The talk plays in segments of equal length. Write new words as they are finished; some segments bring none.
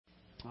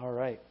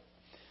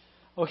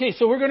Okay,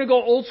 so we're going to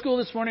go old school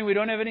this morning. We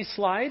don't have any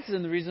slides,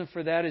 and the reason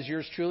for that is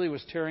yours truly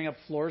was tearing up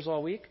floors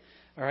all week.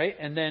 All right,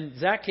 and then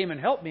Zach came and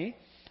helped me,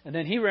 and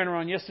then he ran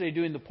around yesterday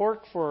doing the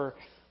pork for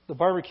the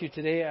barbecue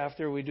today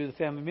after we do the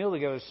family meal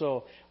together.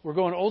 So we're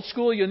going old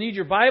school. You'll need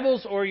your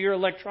Bibles or your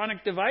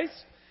electronic device,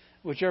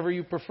 whichever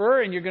you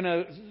prefer, and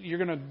you're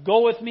gonna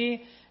go with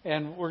me,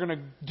 and we're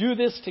gonna do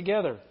this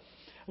together.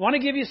 I want to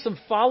give you some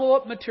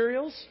follow-up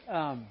materials.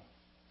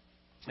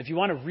 If you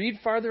want to read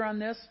farther on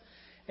this,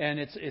 and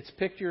it's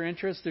piqued your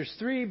interest, there's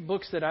 3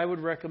 books that I would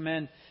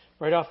recommend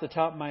right off the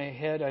top of my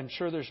head. I'm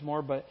sure there's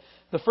more, but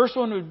the first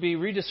one would be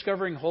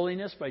Rediscovering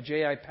Holiness by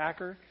J.I.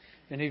 Packer.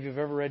 Any of you have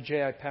ever read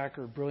J.I.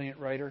 Packer, brilliant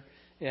writer,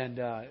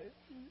 and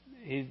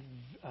he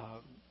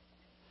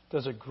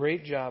does a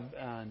great job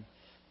on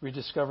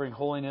Rediscovering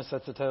Holiness.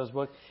 That's the title of his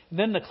book. And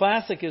then the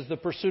classic is The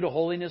Pursuit of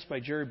Holiness by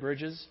Jerry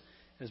Bridges.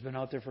 It's been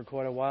out there for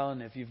quite a while,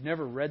 and if you've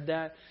never read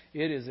that,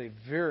 it is a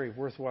very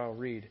worthwhile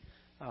read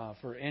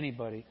for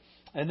anybody.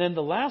 And then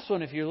the last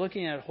one, if you're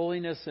looking at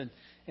holiness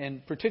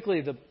and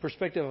particularly the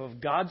perspective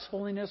of God's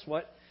holiness,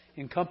 what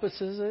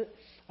encompasses it,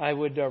 I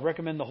would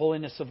recommend The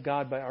Holiness of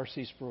God by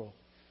R.C. Sproul.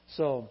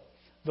 So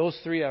those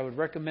 3 I would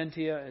recommend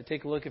to you.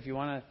 Take a look if you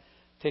want to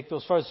take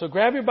those farther. So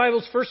grab your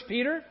Bibles, 1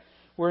 Peter.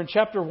 We're in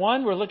chapter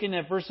 1. We're looking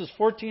at verses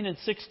 14 and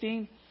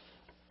 16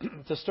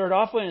 to start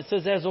off with. It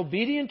says, "As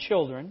obedient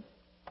children,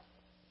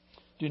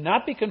 do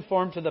not be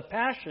conformed to the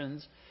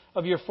passions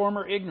of your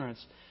former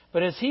ignorance.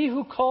 But as He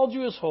who called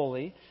you is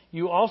holy,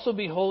 you also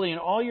be holy in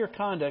all your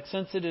conduct,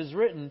 since it is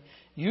written,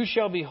 'You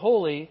shall be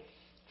holy,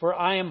 for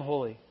I am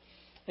holy.'"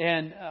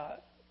 And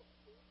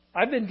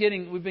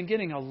we've been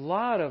getting a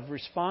lot of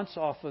response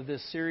off of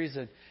this series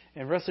and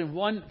wrestling.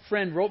 One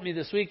friend wrote me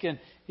this week, and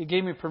he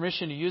gave me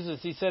permission to use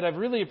this. He said, "I've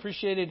really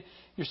appreciated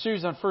your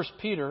series on 1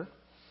 Peter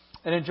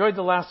and enjoyed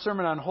the last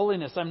sermon on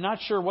holiness. I'm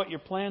not sure what your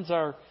plans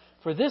are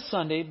for this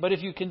Sunday, but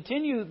if you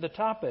continue the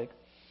topic,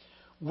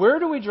 where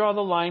do we draw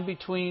the line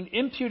between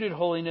imputed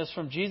holiness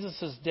from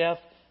Jesus'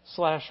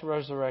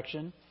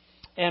 death/resurrection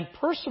and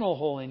personal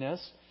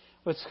holiness,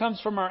 which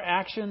comes from our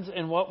actions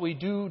and what we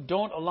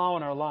don't allow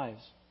in our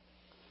lives?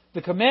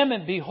 The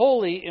commandment, 'Be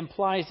holy,'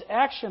 implies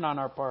action on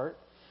our part,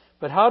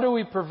 but how do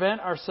we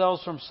prevent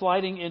ourselves from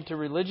sliding into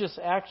religious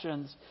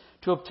actions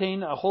to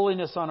obtain a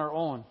holiness on our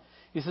own?"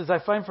 He says, "I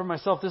find for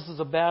myself this is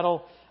a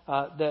battle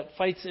that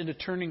fights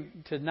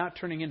into not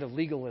turning into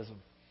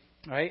legalism."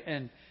 Right?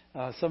 And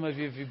some of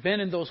you, if you've been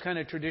in those kind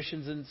of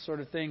traditions and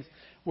sort of things,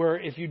 where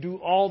if you do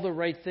all the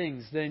right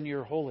things, then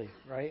you're holy,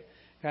 right?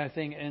 Kind of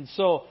thing. And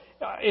so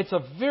it's a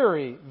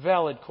very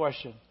valid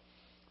question.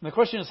 And the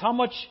question is, how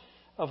much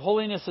of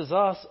holiness is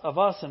of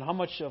us, and how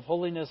much of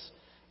holiness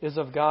is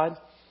of God?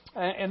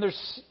 And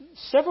there's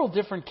several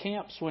different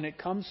camps when it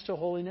comes to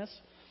holiness.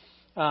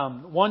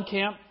 One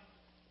camp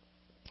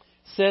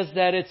says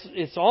that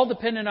it's all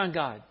dependent on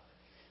God.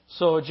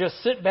 So just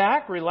sit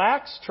back,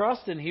 relax,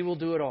 trust, and He will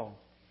do it all.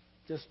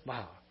 Just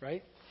wow,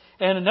 right?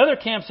 And another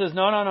camp says,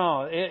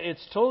 no.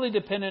 It's totally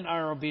dependent on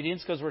our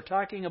obedience, because we're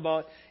talking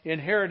about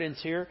inheritance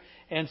here.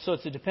 And so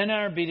it's dependent on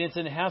our obedience,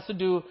 and it has to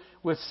do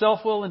with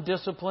self-will and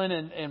discipline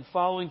and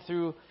following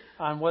through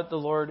on what the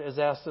Lord has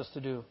asked us to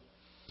do.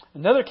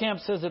 Another camp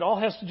says it all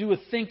has to do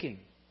with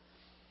thinking.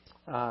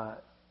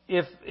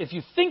 If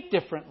you think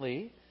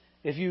differently,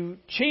 if you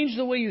change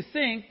the way you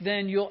think,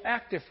 then you'll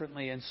act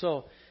differently. And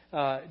so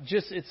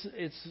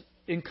it's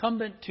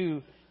incumbent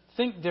to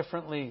think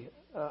differently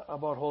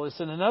about holiness.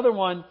 And another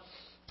one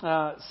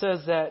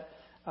says that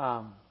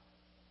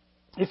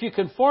if you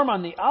conform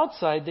on the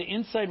outside, the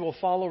inside will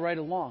follow right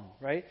along,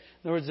 right?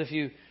 In other words, if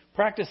you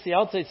practice the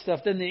outside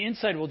stuff, then the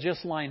inside will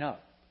just line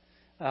up.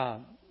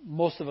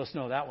 Most of us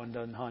know that one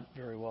doesn't hunt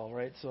very well,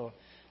 right? So,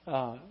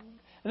 and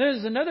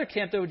there's another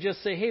camp that would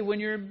just say, hey, when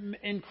you're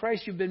in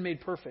Christ, you've been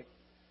made perfect,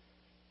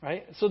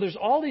 right? So there's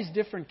all these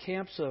different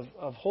camps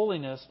of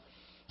holiness.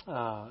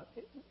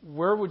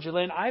 Where would you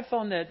land? I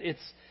found that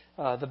it's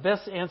the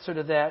best answer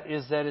to that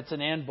is that it's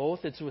an and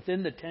both. It's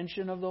within the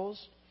tension of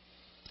those.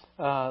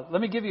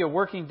 Let me give you a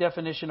working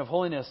definition of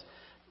holiness.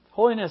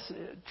 Holiness,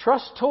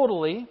 trust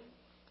totally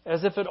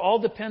as if it all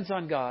depends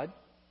on God,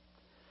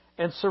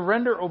 and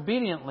surrender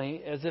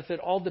obediently as if it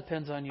all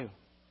depends on you.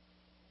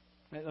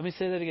 Right, let me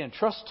say that again.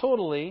 Trust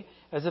totally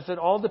as if it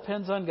all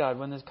depends on God.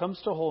 When it comes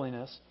to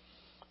holiness,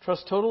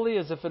 trust totally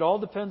as if it all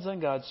depends on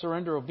God.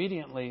 Surrender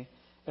obediently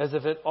as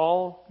if it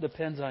all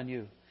depends on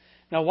you.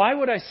 Now, why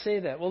would I say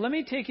that? Well, let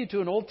me take you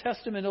to an Old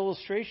Testament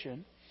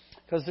illustration,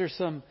 because there's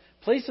some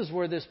places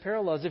where this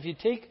parallels. If you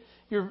take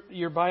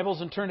your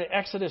Bibles and turn to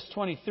Exodus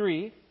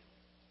 23,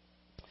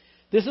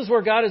 this is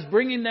where God is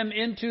bringing them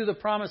into the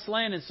promised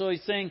land. And so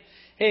He's saying,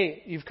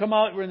 hey, you've come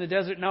out, we're in the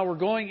desert, now we're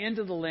going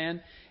into the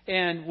land.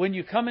 And when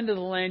you come into the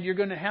land, you're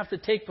going to have to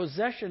take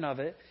possession of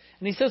it.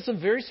 And He says some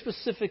very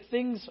specific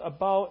things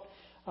about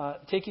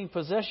taking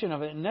possession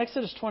of it. In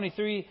Exodus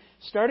 23,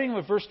 starting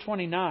with verse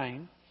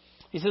 29,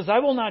 He says, I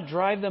will not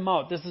drive them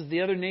out. This is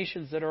the other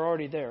nations that are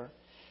already there.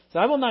 So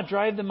I will not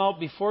drive them out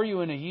before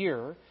you in a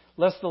year,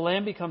 lest the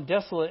land become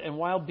desolate and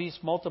wild beasts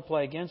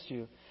multiply against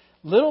you.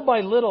 Little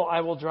by little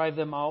I will drive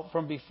them out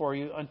from before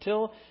you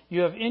until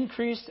you have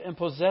increased and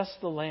possessed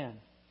the land.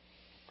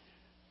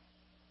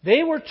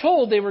 They were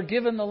told they were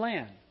given the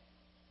land.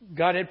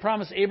 God had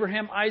promised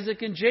Abraham,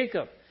 Isaac, and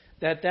Jacob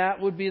that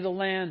would be the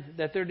land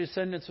that their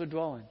descendants would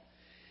dwell in.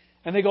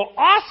 And they go,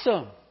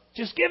 awesome!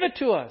 Just give it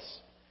to us.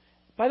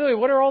 By the way,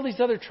 what are all these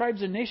other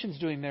tribes and nations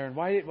doing there? And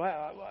why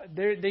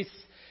they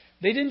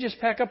didn't just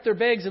pack up their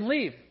bags and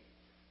leave.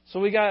 So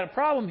we got a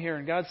problem here.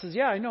 And God says,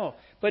 yeah, I know.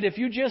 But if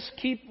you just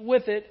keep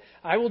with it,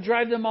 I will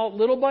drive them out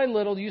little by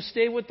little. You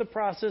stay with the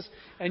process,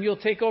 and you'll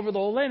take over the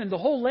whole land. And the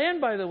whole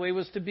land, by the way,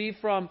 was to be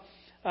from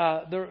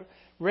the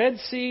Red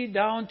Sea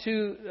down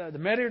to the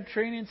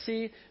Mediterranean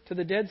Sea, to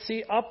the Dead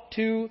Sea, up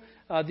to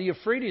the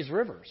Euphrates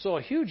River. So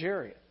a huge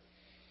area.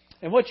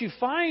 And what you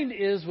find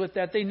is with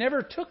that, they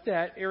never took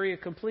that area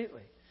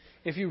completely.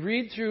 If you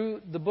read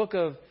through the book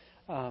of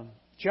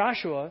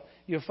Joshua,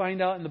 you'll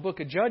find out in the book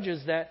of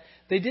Judges that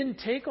they didn't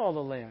take all the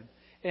land.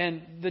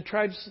 And the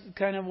tribes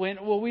kind of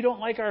went, well, we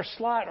don't like our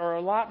slot or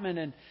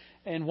allotment.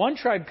 And one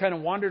tribe kind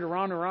of wandered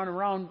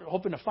around,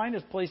 hoping to find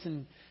a place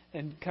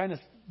and kind of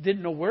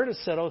didn't know where to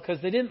settle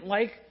because they didn't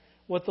like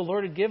what the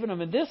Lord had given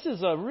them. And this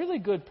is a really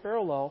good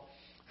parallel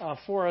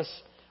for us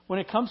when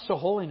it comes to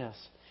holiness.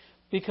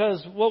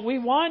 Because what we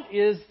want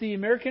is the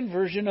American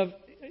version of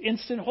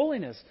instant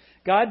holiness.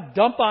 God,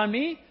 dump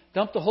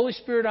the Holy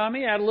Spirit on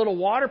me, add a little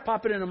water,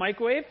 pop it in a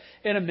microwave,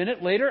 and a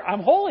minute later,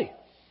 I'm holy.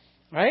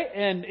 Right?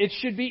 And it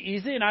should be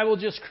easy, and I will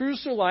just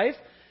cruise through life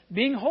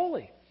being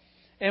holy.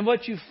 And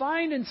what you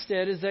find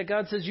instead is that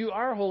God says, you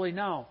are holy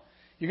now.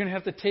 You're going to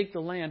have to take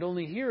the land.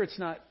 Only here it's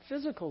not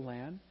physical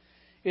land.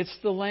 It's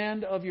the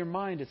land of your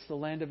mind. It's the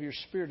land of your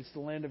spirit. It's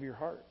the land of your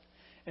heart.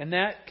 And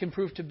that can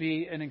prove to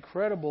be an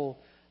incredibly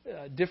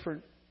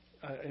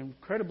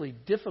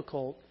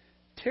difficult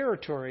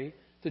territory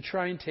to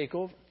try and take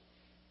over.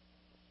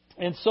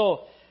 And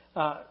so,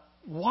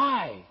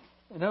 why?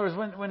 In other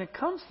words, when it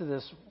comes to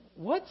this,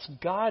 what's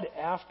God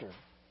after?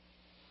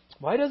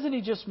 Why doesn't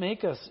He just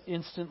make us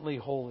instantly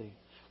holy?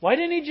 Why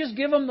didn't He just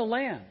give them the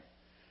land?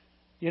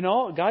 You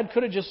know, God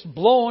could have just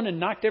blown and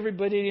knocked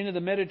everybody into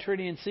the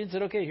Mediterranean Sea and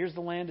said, okay, here's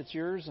the land, it's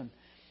yours. And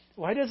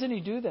why doesn't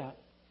He do that?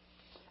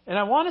 And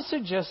I want to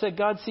suggest that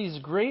God sees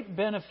great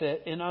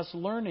benefit in us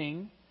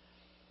learning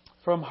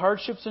from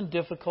hardships and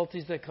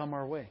difficulties that come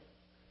our way.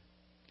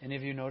 Any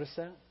of you notice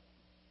that?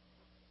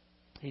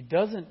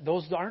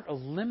 Those aren't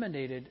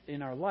eliminated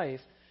in our life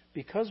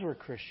because we're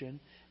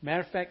Christian.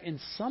 Matter of fact, in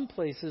some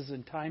places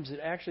and times it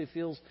actually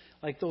feels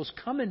like those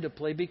come into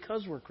play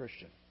because we're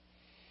Christian.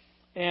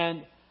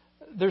 And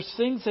there's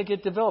things that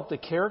get developed. The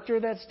character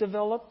that's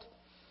developed,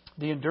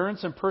 the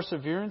endurance and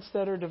perseverance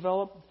that are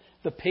developed,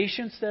 the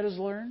patience that is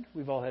learned.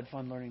 We've all had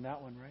fun learning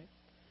that one, right?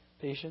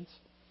 Patience.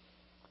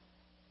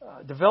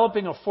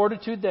 Developing a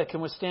fortitude that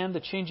can withstand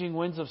the changing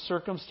winds of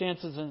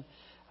circumstances and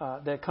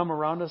that come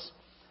around us.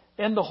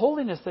 And the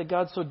holiness that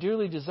God so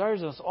dearly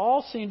desires in us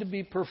all seem to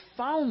be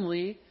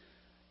profoundly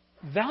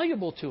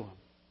valuable to Him.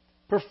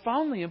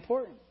 Profoundly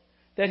important.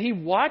 That He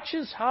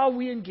watches how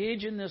we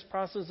engage in this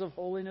process of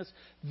holiness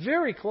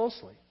very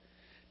closely.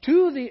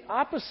 To the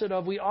opposite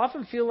of, we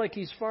often feel like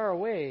He's far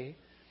away,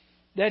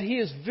 that He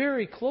is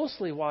very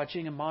closely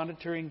watching and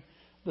monitoring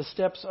the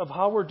steps of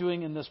how we're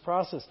doing in this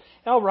process.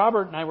 Al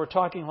Robert and I were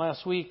talking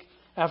last week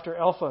after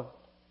Alpha.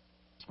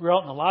 We were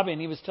out in the lobby,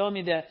 and he was telling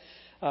me that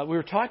we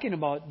were talking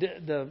about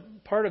the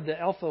part of the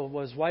Alpha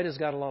was, why does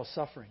God allow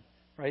suffering?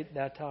 Right?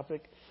 That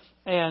topic.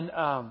 And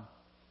Al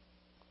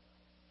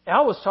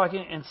was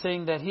talking and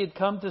saying that he had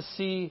come to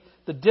see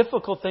the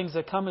difficult things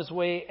that come his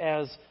way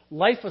as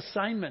life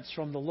assignments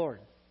from the Lord.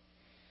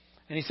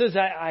 And he says,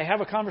 I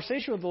have a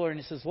conversation with the Lord, and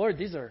he says, Lord,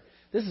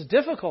 this is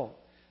difficult.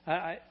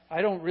 I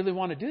don't really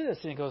want to do this.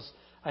 And he goes,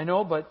 I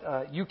know,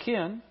 but you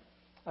can.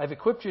 I've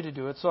equipped you to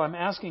do it. So I'm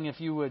asking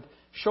if you would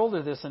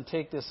shoulder this and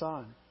take this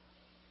on.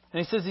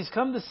 And he says he's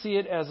come to see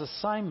it as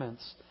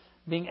assignments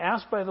being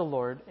asked by the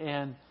Lord,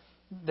 and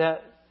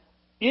that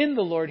in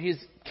the Lord He's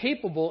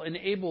capable and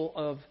able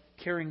of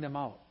carrying them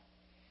out.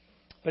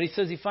 But he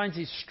says he finds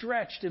he's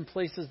stretched in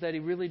places that he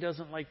really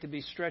doesn't like to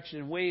be stretched,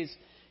 in ways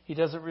he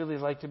doesn't really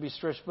like to be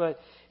stretched. But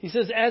he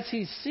says as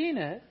he's seen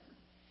it,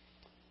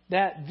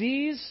 that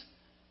these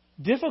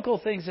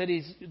difficult things that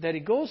he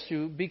goes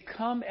through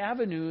become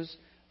avenues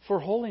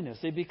for holiness.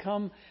 They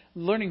become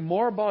learning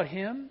more about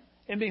Him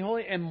and being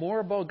holy, and more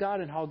about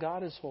God and how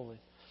God is holy.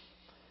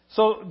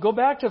 So go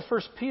back to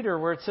 1 Peter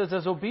where it says,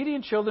 as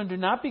obedient children, do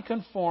not be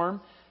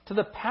conformed to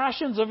the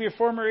passions of your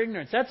former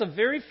ignorance. That's a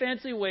very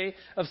fancy way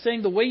of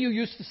saying the way you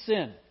used to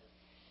sin.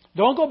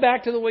 Don't go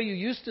back to the way you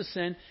used to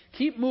sin.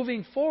 Keep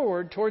moving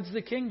forward towards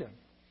the kingdom.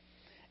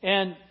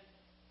 And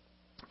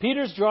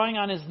Peter's drawing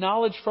on his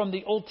knowledge from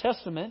the Old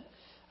Testament.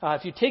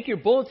 If you take your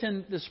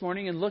bulletin this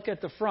morning and look at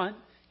the front,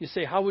 you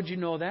say, how would you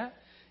know that?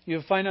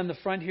 You'll find on the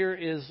front here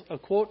is a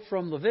quote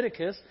from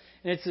Leviticus,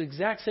 and it's the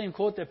exact same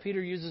quote that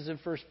Peter uses in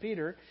 1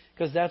 Peter,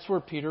 because that's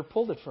where Peter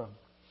pulled it from.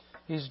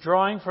 He's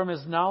drawing from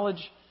his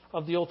knowledge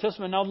of the Old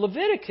Testament. Now,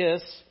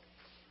 Leviticus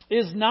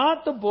is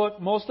not the book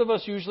most of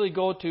us usually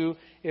go to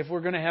if we're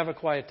going to have a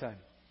quiet time.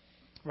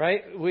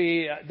 Right?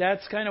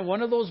 That's kind of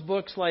one of those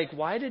books like,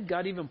 why did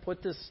God even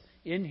put this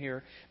in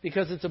here?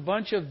 Because it's a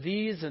bunch of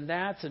these and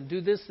that's and do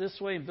this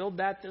way and build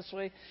that this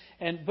way.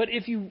 But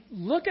if you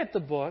look at the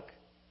book,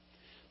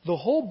 the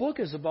whole book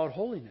is about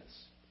holiness.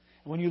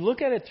 When you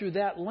look at it through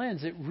that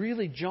lens, it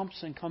really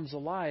jumps and comes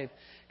alive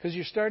because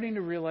you're starting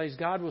to realize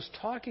God was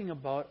talking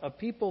about a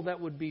people that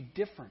would be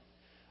different,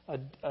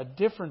 a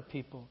different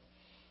people.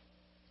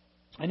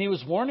 And He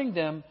was warning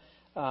them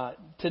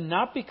to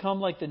not become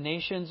like the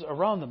nations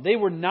around them. They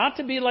were not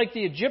to be like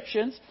the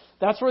Egyptians.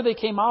 That's where they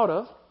came out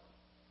of.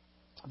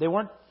 They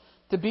weren't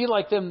to be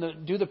like them, to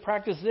do the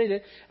practice they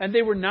did. And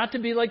they were not to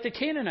be like the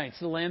Canaanites,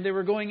 the land they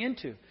were going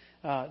into.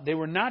 They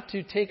were not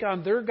to take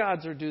on their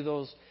gods or do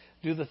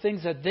the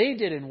things that they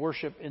did in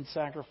worship and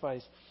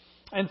sacrifice.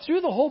 And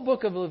through the whole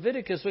book of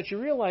Leviticus, what you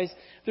realize,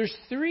 there's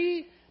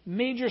three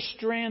major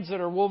strands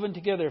that are woven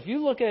together. If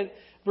you look at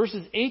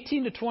verses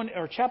 18 to 20,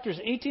 or chapters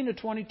 18 to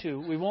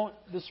 22, we won't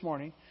this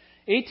morning,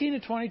 18 to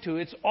 22,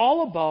 it's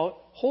all about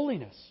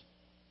holiness.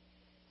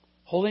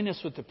 Holiness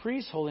with the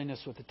priests, holiness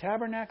with the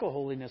tabernacle,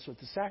 holiness with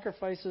the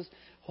sacrifices,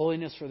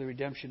 holiness for the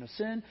redemption of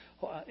sin.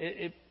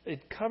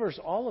 It covers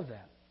all of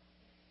that.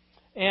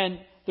 And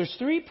there's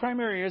three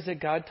primary areas that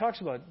God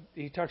talks about.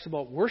 He talks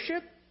about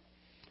worship,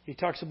 He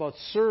talks about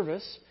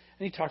service,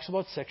 and He talks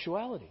about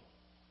sexuality.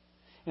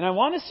 And I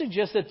want to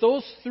suggest that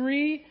those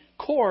three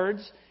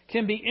chords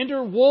can be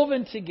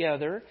interwoven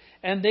together,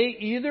 and they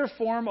either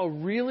form a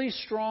really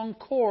strong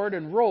cord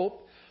and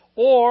rope,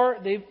 or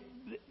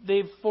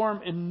they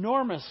form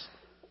enormous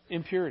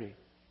impurity,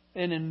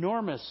 an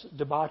enormous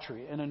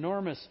debauchery, an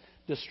enormous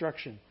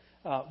destruction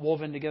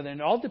woven together.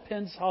 And it all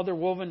depends how they're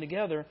woven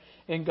together,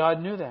 and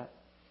God knew that.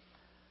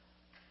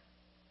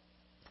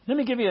 Let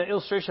me give you an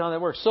illustration of how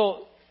that works.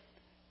 So,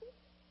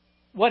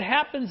 what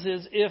happens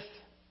is if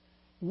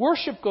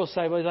worship goes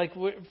sideways, like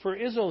for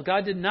Israel,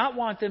 God did not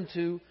want them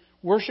to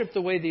worship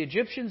the way the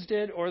Egyptians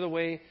did or the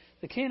way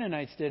the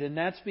Canaanites did. And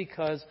that's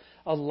because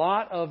a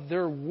lot of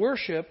their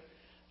worship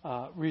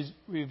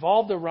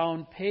revolved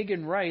around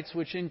pagan rites,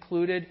 which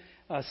included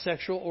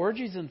sexual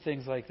orgies and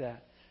things like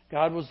that.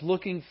 God was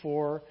looking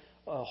for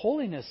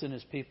holiness in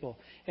His people.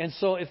 And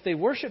so if they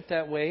worshiped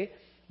that way,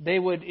 they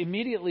would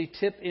immediately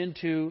tip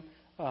into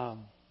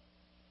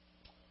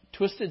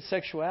twisted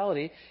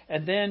sexuality,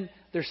 and then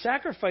their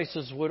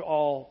sacrifices would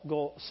all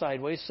go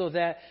sideways, so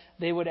that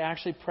they would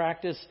actually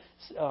practice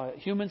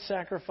human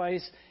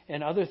sacrifice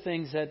and other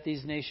things that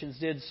these nations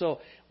did. So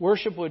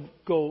worship would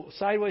go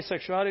sideways,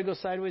 sexuality would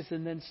go sideways,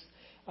 and then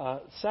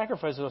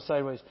sacrifice would go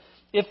sideways.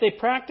 If they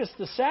practiced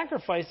the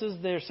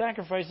sacrifices, their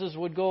sacrifices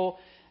would go.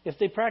 If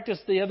they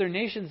practiced the other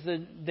nations,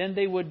 then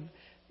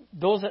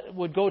those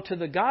would go to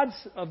the gods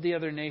of the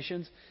other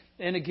nations.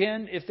 And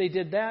again, if they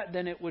did that,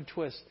 then it would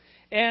twist.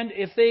 And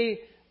if they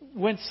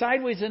went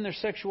sideways in their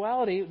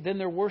sexuality, then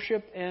their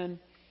worship and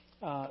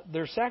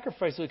their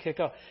sacrifice would kick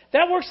off.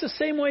 That works the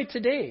same way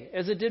today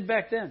as it did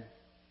back then.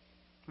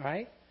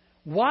 Right?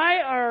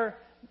 Why are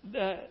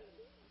the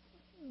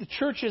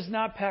churches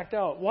not packed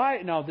out?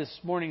 Why? Now, this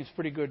morning is a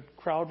pretty good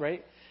crowd,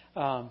 right?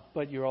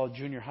 But you're all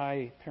junior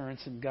high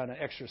parents and got an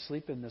extra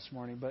sleep in this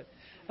morning. But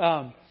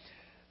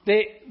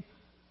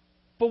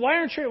why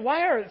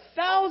are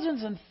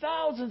thousands and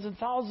thousands and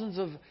thousands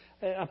of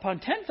upon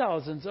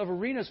 10,000s of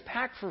arenas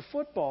packed for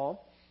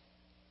football,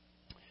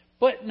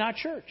 but not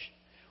church?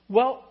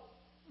 Well,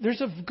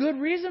 there's a good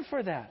reason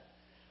for that.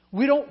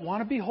 We don't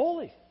want to be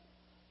holy,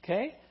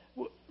 okay?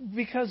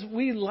 Because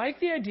we like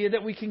the idea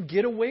that we can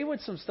get away with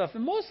some stuff.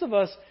 And most of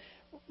us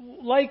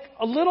like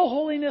a little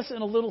holiness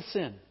and a little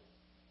sin,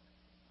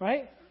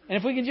 right? And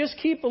if we can just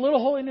keep a little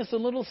holiness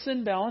and a little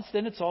sin balance,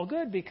 then it's all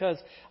good, because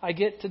I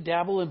get to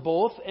dabble in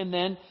both, and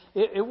then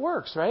it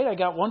works, right? I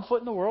got one foot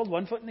in the world,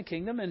 one foot in the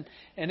kingdom, and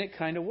it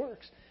kind of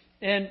works.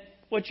 And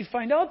what you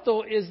find out,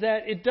 though, is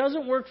that it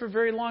doesn't work for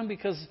very long,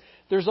 because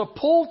there's a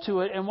pull to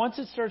it, and once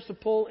it starts to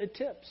pull, it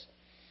tips.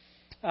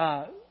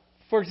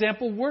 For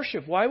example,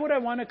 worship. Why would I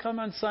want to come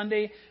on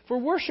Sunday for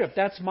worship?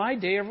 That's my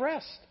day of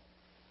rest.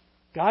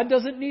 God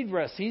doesn't need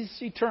rest. He's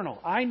eternal.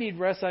 I need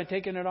rest. I've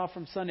taken it off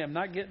from Sunday. I'm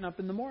not getting up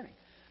in the morning.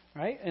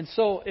 Right? And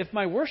so if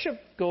my worship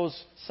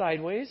goes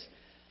sideways,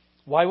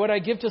 why would I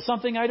give to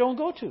something I don't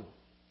go to?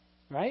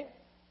 Right?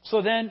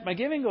 So then my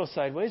giving goes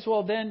sideways.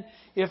 Well, then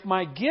if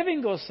my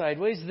giving goes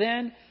sideways,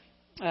 then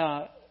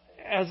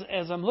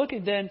as I'm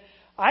looking, then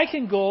I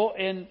can go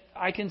and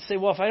I can say,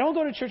 well, if I don't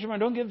go to church, if I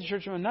don't give to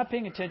church, if I'm not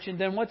paying attention,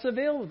 then what's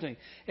available to me?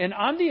 And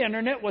on the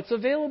internet, what's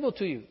available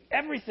to you?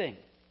 Everything.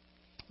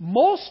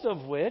 Most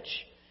of which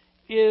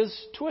is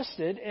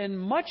twisted, and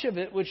much of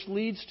it which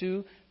leads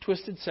to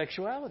twisted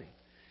sexuality.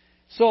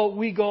 So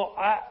we go,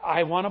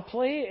 I want to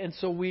play, and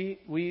so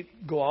we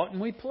go out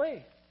and we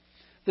play.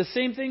 The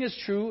same thing is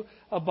true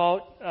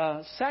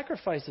about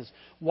sacrifices.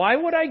 Why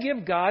would I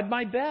give God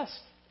my best?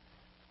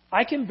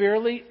 I can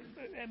barely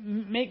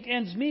make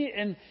ends meet.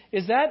 And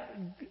is that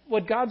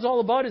what God's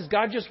all about? Is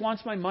God just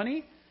wants my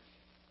money?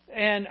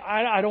 And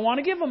I don't want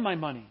to give Him my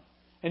money.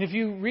 And if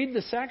you read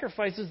the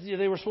sacrifices,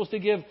 they were supposed to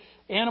give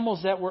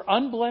animals that were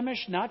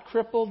unblemished, not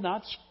crippled,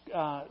 not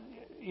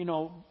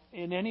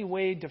in any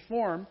way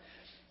deformed.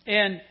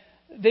 And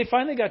they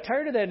finally got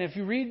tired of that. And if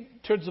you read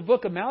towards the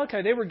book of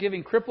Malachi, they were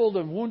giving crippled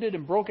and wounded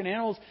and broken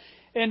animals.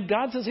 And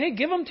God says, hey,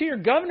 give them to your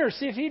governor,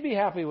 see if he'd be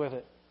happy with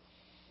it.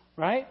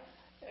 Right?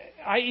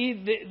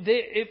 I.e.,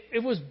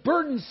 it was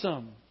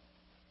burdensome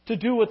to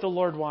do what the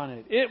Lord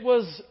wanted. It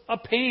was a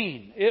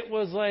pain. It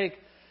was like,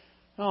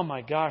 oh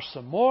my gosh,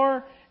 some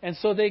more. And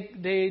so they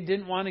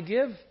didn't want to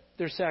give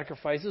their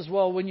sacrifices.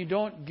 Well, when you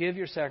don't give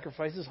your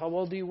sacrifices, how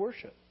well do you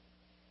worship?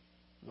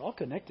 It's all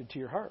connected to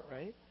your heart,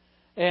 right?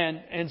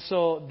 And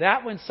so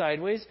that went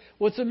sideways.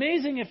 What's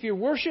amazing, if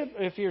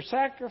your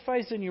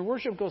sacrifice and your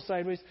worship goes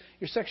sideways,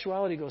 your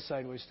sexuality goes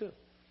sideways too.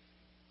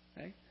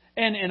 Okay?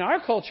 And in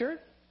our culture,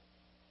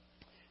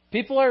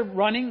 people are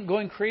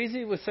going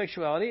crazy with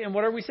sexuality. And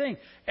what are we saying?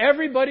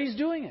 Everybody's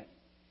doing it.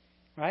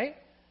 Right?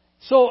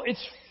 So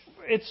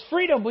it's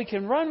freedom. We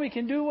can run. We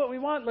can do what we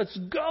want. Let's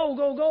go,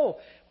 go, go.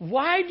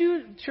 Why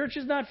do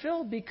churches not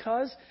fill?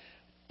 Because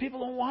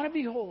people don't want to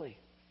be holy.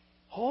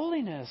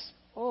 Holiness.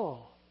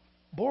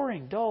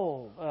 Boring,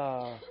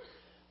 dull.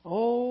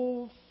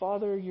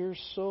 Father, you're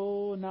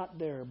so not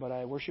there, but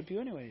I worship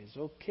you anyways.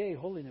 Okay,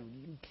 holiness.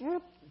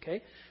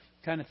 Okay,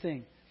 kind of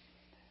thing.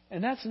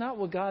 And that's not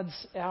what God's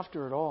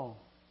after at all.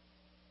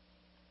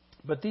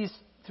 But these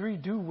three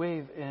do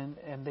wave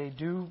and they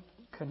do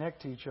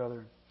connect to each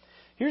other.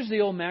 Here's the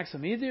old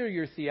maxim. Either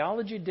your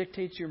theology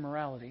dictates your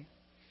morality,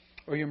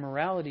 or your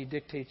morality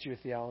dictates your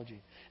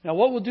theology. Now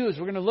what we'll do is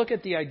we're going to look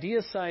at the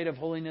idea side of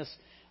holiness.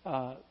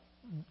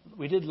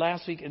 We did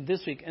last week and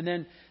this week. And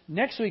then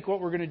next week what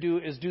we're going to do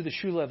is do the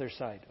shoe leather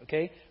side.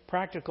 Okay?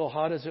 Practical,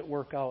 how does it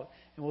work out?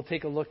 And we'll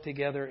take a look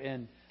together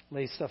and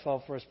lay stuff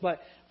out for us.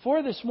 But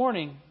for this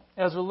morning,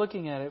 as we're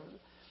looking at it,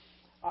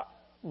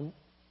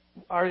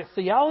 our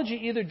theology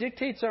either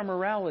dictates our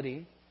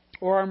morality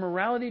or our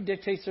morality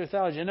dictates our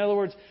theology. In other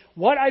words,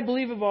 what I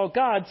believe about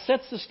God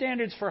sets the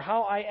standards for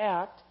how I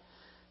act.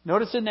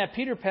 Notice in that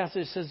Peter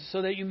passage it says,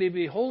 so that you may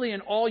be holy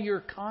in all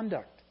your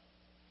conduct.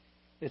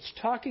 It's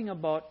talking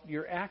about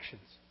your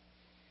actions.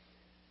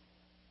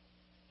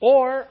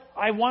 Or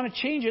I want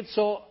to change it,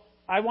 so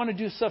I want to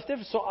do stuff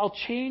different, so I'll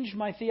change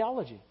my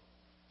theology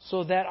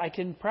so that I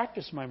can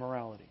practice my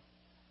morality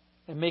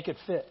and make it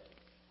fit.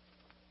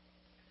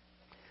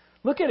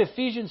 Look at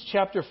Ephesians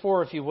chapter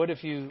 4,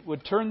 if you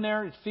would turn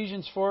there.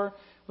 Ephesians 4,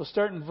 we'll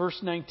start in verse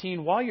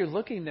 19. While you're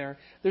looking there,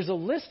 there's a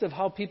list of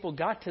how people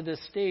got to this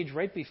stage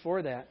right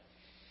before that.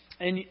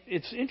 And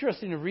it's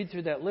interesting to read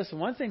through that list. And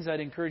one of the things I'd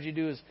encourage you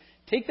to do is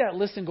take that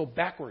list and go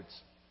backwards.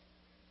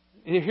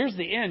 Here's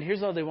the end.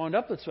 Here's how they wound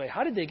up this way.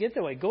 How did they get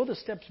that way? Go the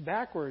steps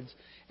backwards.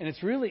 And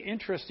it's really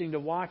interesting to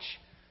watch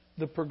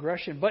the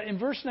progression. But in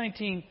verse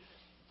 19,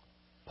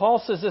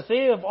 Paul says that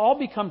they have all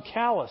become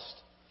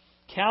calloused.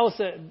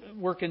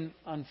 Working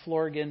on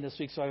floor again this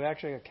week, so I've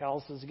actually got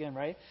calluses again,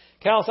 right?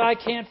 Callous, I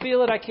can't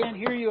feel it, I can't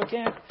hear you,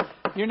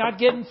 you're not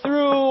getting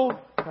through,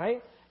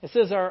 right? It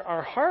says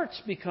our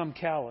hearts become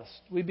calloused.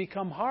 We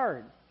become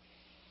hard.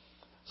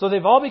 So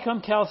they've all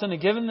become callous and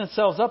have given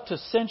themselves up to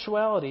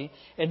sensuality.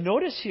 And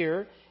notice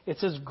here, it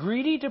says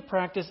greedy to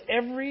practice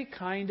every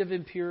kind of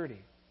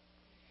impurity.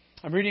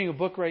 I'm reading a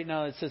book right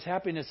now that says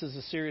happiness is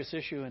a serious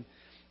issue.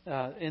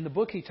 And in the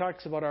book he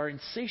talks about our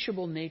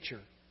insatiable nature.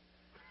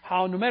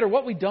 How no matter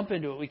what we dump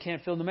into it, we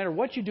can't fill. No matter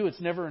what you do,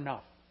 it's never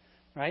enough.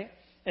 Right?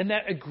 And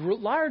that a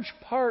large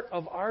part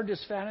of our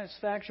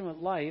dissatisfaction with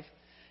life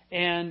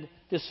and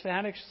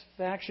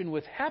dissatisfaction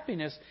with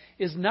happiness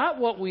is not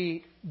what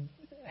we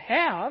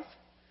have,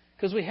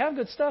 because we have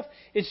good stuff.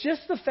 It's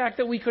just the fact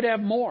that we could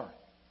have more.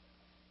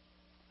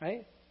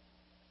 Right?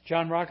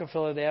 John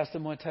Rockefeller, they asked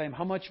him one time,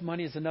 how much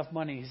money is enough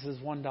money? He says,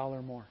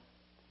 $1 more.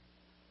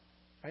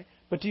 Right?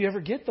 But do you ever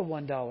get the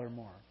 $1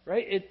 more?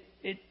 Right?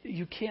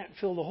 You can't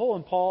fill the hole.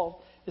 And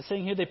Paul is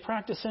saying here they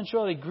practice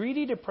sensuality,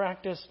 greedy to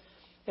practice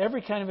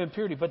every kind of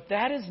impurity. But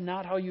that is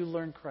not how you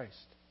learn Christ.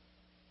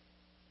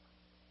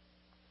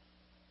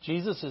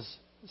 Jesus is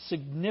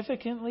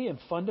significantly and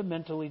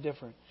fundamentally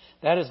different.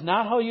 That is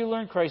not how you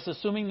learn Christ,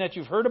 assuming that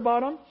you've heard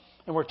about Him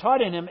and were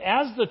taught in Him,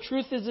 as the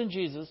truth is in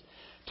Jesus,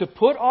 to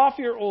put off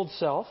your old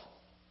self,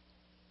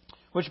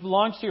 which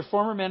belongs to your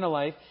former man of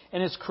life,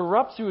 and is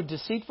corrupt through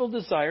deceitful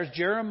desires.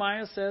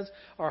 Jeremiah says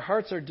our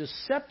hearts are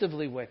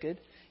deceptively wicked.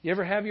 You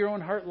ever have your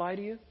own heart lie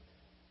to you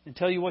and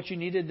tell you what you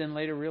needed, then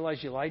later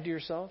realize you lied to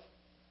yourself?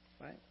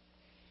 Right?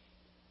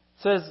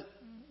 It says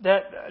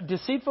that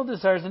deceitful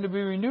desires, and to be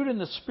renewed in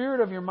the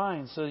spirit of your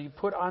mind, so you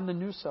put on the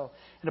new self.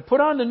 And to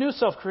put on the new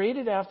self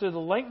created after the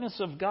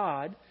likeness of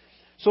God.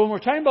 So when we're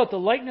talking about the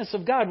likeness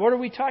of God, what are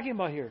we talking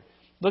about here?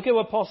 Look at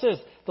what Paul says.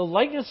 The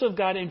likeness of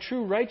God in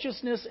true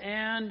righteousness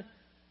and...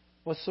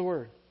 what's the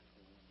word?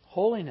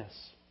 Holiness.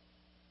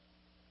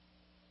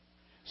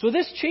 So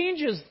this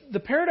changes the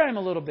paradigm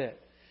a little bit.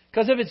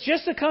 Because if it's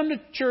just to come to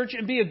church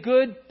and be a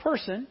good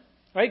person,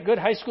 right? Good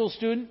high school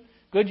student,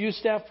 good youth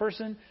staff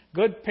person,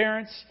 good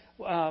parents,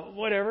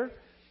 whatever.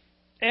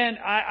 And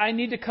I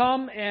need to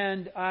come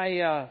and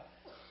I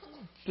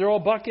throw a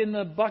buck in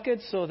the bucket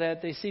so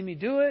that they see me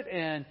do it.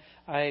 And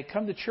I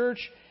come to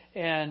church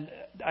and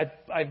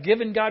I've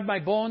given God my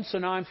bones, so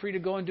now I'm free to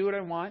go and do what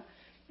I want.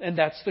 And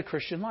that's the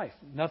Christian life.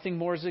 Nothing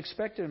more is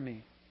expected of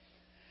me.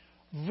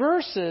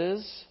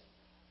 Versus,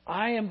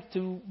 I am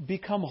to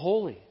become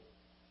holy. In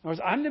other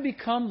words, I'm to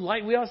become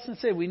like, we often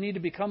say we need to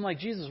become like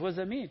Jesus. What does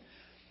that mean?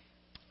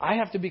 I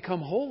have to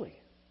become holy.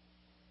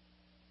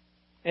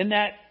 And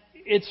that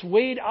it's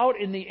weighed out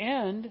in the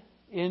end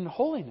in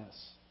holiness.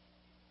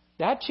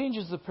 That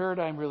changes the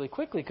paradigm really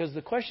quickly, because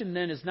the question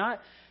then is not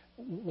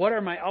what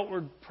are my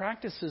outward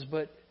practices,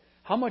 but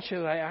how much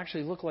do I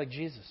actually look like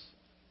Jesus?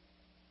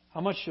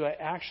 How much do I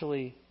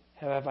actually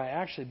have I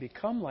actually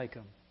become like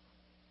Him?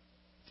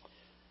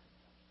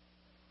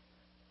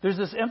 There's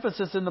this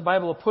emphasis in the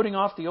Bible of putting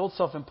off the old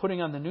self and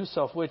putting on the new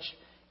self, which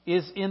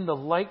is in the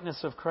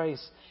likeness of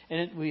Christ.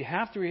 And we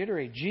have to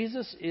reiterate,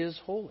 Jesus is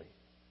holy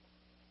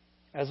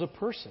as a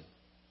person.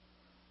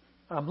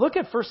 Look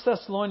at 1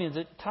 Thessalonians.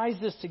 It ties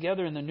this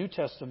together in the New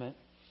Testament.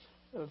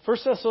 1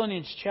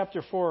 Thessalonians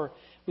chapter 4.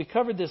 We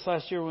covered this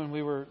last year when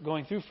we were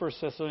going through 1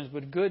 Thessalonians,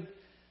 but a good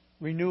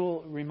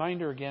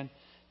reminder again.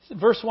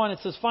 Verse 1, it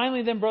says,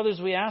 "Finally then, brothers,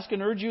 we ask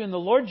and urge you in the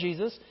Lord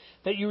Jesus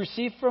that you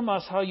receive from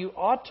us how you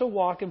ought to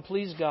walk and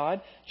please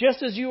God,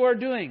 just as you are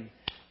doing."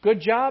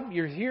 Good job.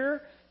 You're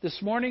here this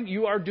morning.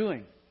 You are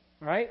doing.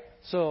 Right?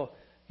 So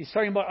he's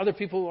talking about other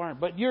people who aren't.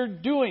 But you're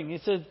doing. He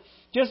said,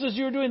 just as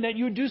you're doing that,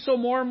 you do so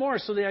more and more.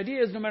 So the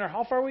idea is no matter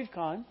how far we've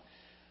gone,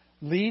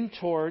 lean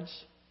towards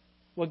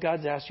what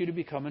God's asked you to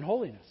become in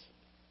holiness.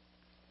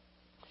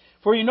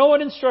 "For you know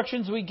what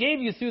instructions we gave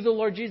you through the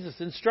Lord Jesus."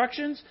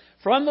 Instructions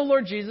from the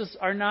Lord Jesus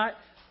are not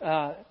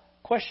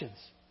questions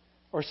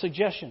or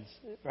suggestions,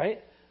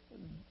 right?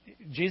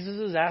 Jesus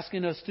is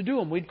asking us to do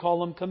them. We'd call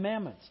them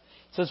commandments.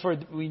 It says, "For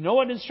we know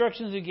what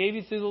instructions we gave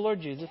you through the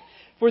Lord Jesus.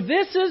 For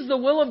this is the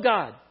will of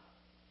God."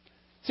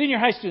 Senior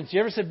high students, you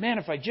ever said, "Man,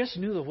 if I just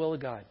knew the will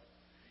of God.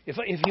 If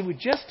He would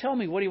just tell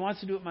me what He wants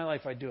to do with my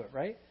life, I'd do it,"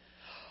 right?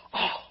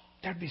 Oh,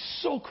 that'd be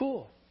so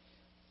cool.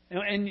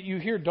 And you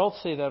hear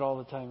adults say that all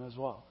the time as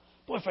well.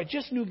 Boy, if I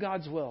just knew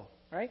God's will,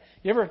 right?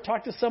 You ever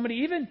talk to somebody,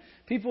 even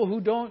people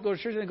who don't go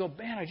to church, and they go,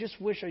 "Man, I just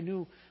wish I knew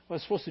what I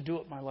was supposed to do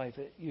with my life."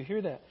 You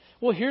hear that.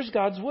 Well, here's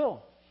God's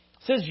will.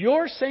 It says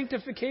your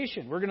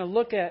sanctification. We're going to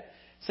look at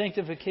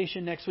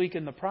sanctification next week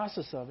in the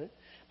process of it.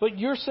 But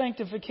your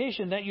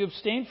sanctification, that you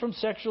abstain from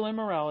sexual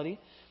immorality,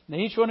 and that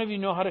each one of you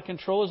know how to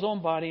control his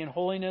own body in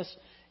holiness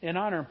and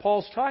honor. And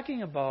Paul's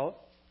talking about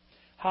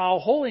how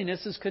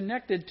holiness is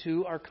connected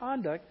to our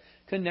conduct,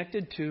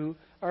 connected to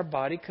our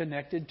body,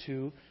 connected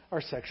to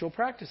our sexual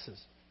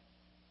practices.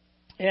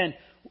 And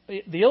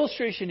the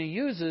illustration he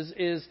uses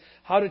is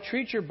how to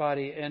treat your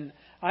body. And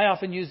I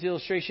often use the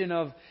illustration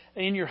of,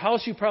 in your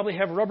house you probably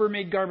have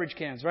Rubbermaid garbage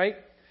cans, right?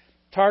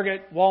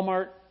 Target,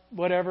 Walmart,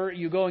 whatever.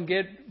 You go and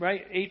get,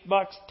 right,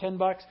 $8,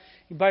 $10.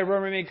 You buy a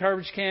Rubbermaid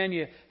garbage can,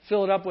 you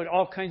fill it up with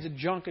all kinds of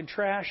junk and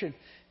trash and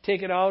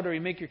take it out, or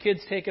you make your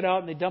kids take it out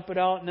and they dump it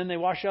out and then they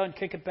wash it out and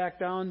kick it back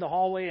down the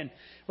hallway. And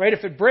right,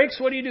 if it breaks,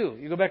 what do?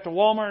 You go back to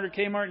Walmart or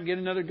Kmart and get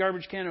another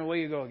garbage can and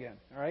away you go again.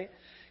 All right?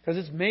 Because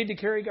it's made to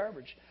carry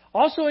garbage.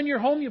 Also in your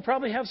home, you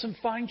probably have some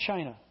fine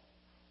china.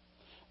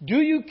 Do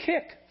you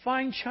kick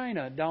fine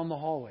china down the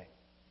hallway?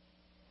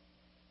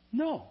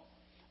 No.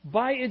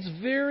 By its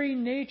very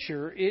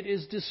nature, it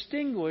is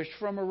distinguished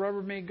from a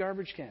Rubbermaid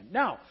garbage can.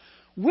 Now,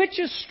 which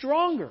is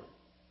stronger?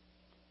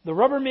 The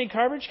Rubbermaid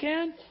garbage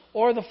can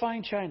or the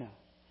fine china?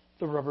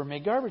 The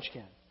Rubbermaid garbage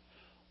can.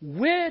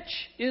 Which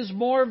is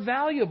more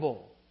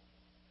valuable?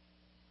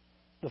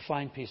 The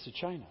fine piece of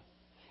china.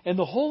 And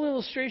the whole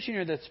illustration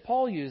here that's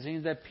Paul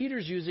using, that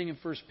Peter's using in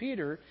 1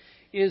 Peter,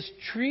 is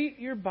treat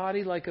your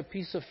body like a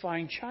piece of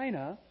fine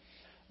china.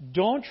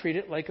 Don't treat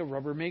it like a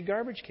Rubbermaid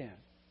garbage can.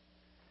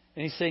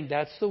 And he's saying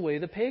that's the way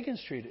the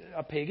pagans treat it.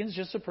 A pagan's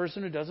just a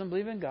person who doesn't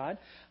believe in God.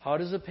 How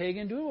does a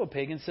pagan do it? Well, a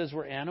pagan says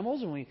we're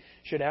animals and we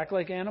should act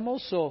like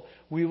animals, so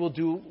we will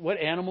do what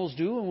animals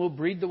do and we'll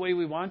breed the way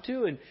we want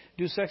to and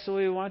do sex the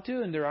way we want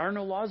to, and there are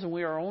no laws and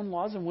we are our own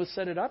laws and we'll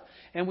set it up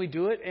and we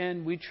do it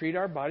and we treat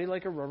our body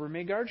like a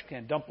Rubbermaid garbage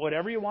can. Dump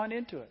whatever you want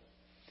into it.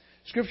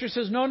 Scripture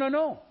says,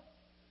 no.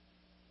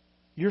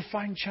 You're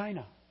fine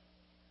china.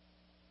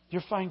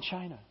 You're fine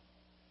china.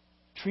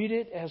 Treat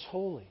it as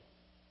holy.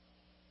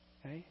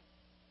 Okay?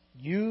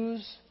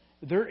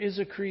 There is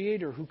a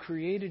Creator who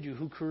created you,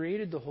 who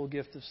created the whole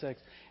gift of sex,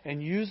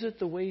 and use it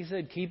the way He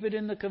said. Keep it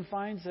in the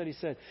confines that He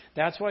said.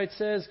 That's why it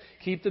says,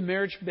 keep the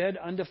marriage bed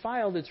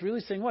undefiled. It's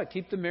really saying what?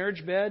 Keep the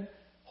marriage bed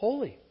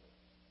holy.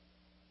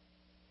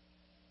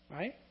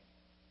 Right?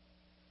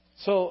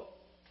 So,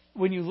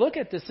 when you look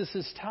at this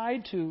is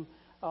tied to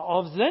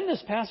all of. Then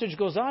this passage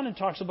goes on and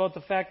talks about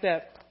the fact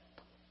that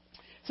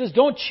it says,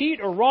 don't cheat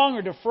or wrong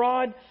or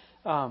defraud.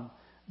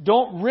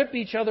 Don't rip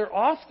each other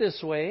off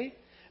this way,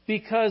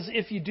 because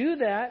if you do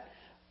that,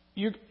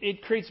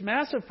 it creates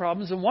massive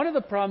problems. And one of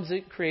the problems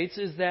it creates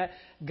is that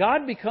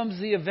God becomes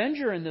the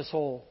avenger in this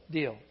whole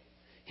deal.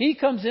 He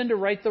comes in to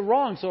right the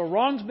wrong. So a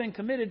wrong's been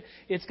committed.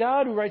 It's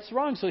God who rights the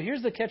wrong. So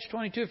here's the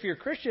catch-22 if you're a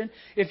Christian.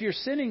 If you're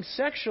sinning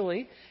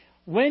sexually,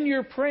 when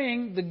you're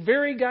praying, the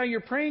very guy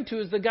you're praying to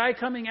is the guy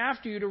coming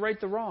after you to right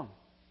the wrong.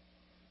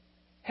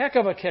 heck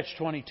of a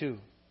catch-22.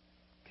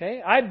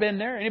 Okay? I've been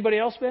there. Anybody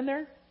else been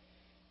there?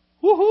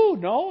 Woohoo!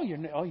 No?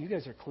 You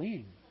guys are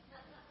clean.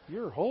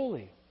 You're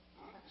holy.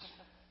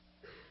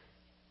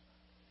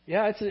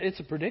 Yeah, it's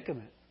a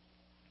predicament.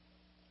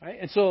 Right?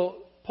 And so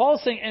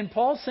Paul's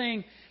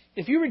saying,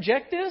 if you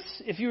reject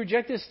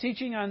this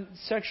teaching on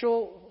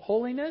sexual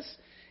holiness,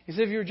 he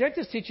said, if you reject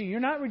this teaching, you're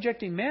not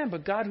rejecting man,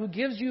 but God who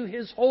gives you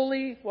His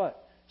Holy,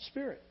 what?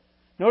 Spirit.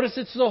 Notice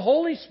it's the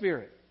Holy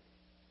Spirit.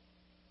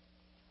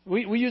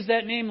 We use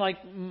that name like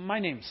my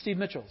name, Steve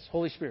Mitchell,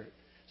 Holy Spirit.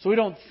 So we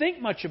don't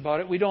think much about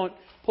it. We don't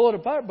pull it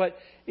apart, but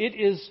it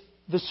is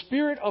the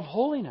Spirit of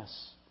holiness.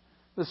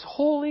 This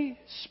Holy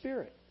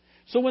Spirit.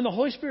 So when the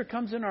Holy Spirit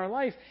comes in our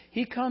life,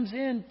 He comes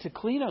in to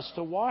clean us,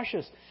 to wash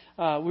us.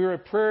 We were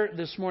at prayer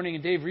this morning,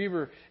 and Dave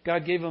Reber,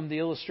 God gave him the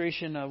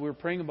illustration. We were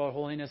praying about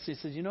holiness. He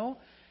said,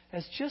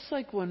 it's just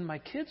like when my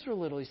kids were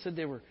little. He said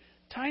they were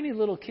tiny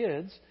little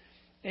kids,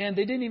 and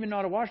they didn't even know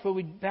how to wash, but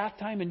we'd bath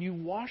time, and you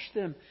washed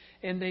them,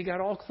 and they got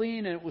all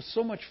clean, and it was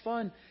so much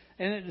fun.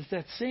 And it's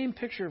that same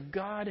picture of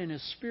God and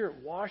His Spirit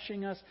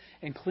washing us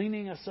and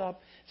cleaning us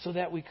up so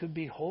that we could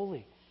be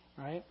holy,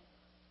 right?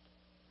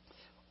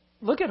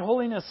 Look at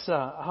holiness,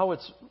 how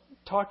it's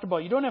talked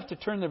about. You don't have to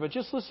turn there, but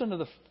just listen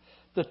to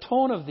the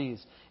tone of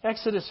these.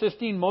 Exodus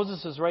 15,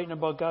 Moses is writing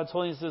about God's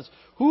holiness. He says,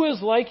 "Who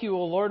is like you,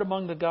 O Lord,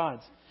 among the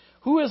gods?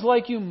 Who is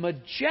like you,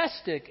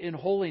 majestic in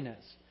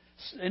holiness?"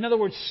 In other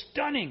words,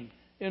 stunning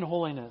in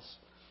holiness.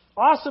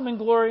 Awesome and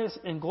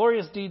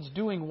glorious deeds,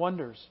 doing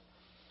wonders.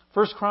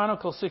 1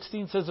 Chronicles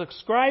 16 says,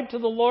 "Ascribe to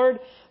the Lord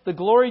the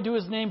glory due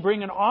His name.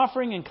 Bring an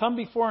offering and come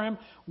before Him.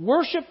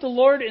 Worship the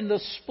Lord in the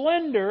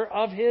splendor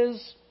of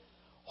His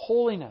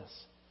holiness."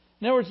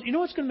 In other words, you know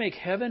what's going to make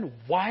heaven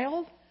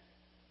wild?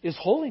 Is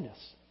holiness.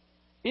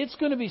 It's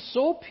going to be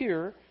so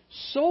pure,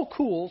 so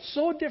cool,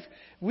 so different.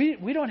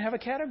 We don't have a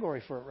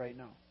category for it right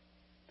now.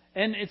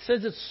 And it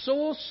says it's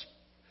so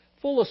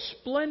full of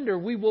splendor,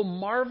 we will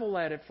marvel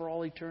at it for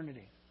all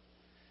eternity.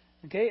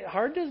 Okay?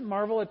 Hard to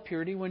marvel at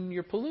purity when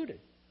you're polluted.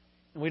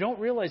 And we don't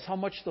realize how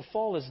much the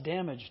fall has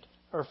damaged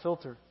our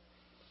filter.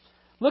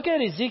 Look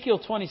at Ezekiel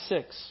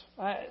 26.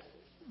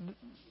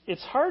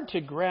 It's hard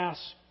to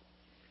grasp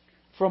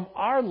from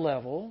our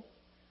level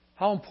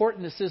how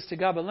important this is to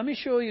God. But let me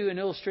show you an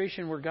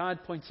illustration where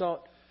God points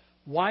out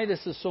why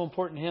this is so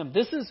important to Him.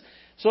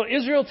 So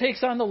Israel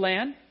takes on the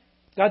land.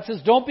 God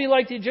says, don't be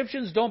like the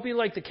Egyptians, don't be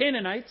like the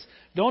Canaanites,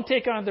 don't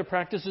take on their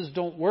practices,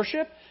 don't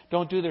worship,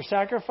 don't do their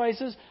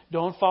sacrifices,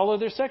 don't follow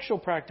their sexual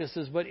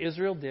practices. But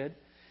Israel did.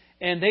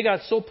 And they got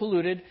so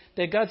polluted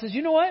that God says,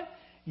 you know what?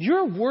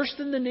 You're worse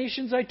than the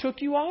nations I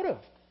took you out of.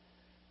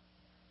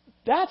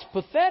 That's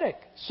pathetic.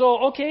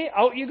 So, okay,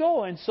 out you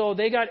go. And so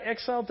they got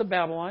exiled to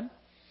Babylon.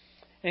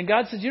 And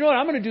God says, you know what?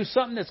 I'm going to do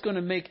something that's going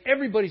to make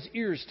everybody's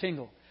ears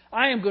tingle.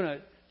 I am going to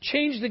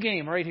change the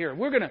game right here.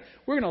 We're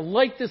going to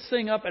light this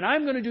thing up, and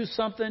I'm going to do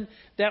something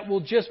that will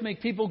just make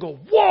people go,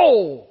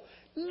 whoa!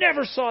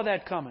 Never saw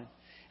that coming.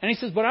 And He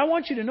says, but I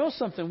want you to know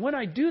something. When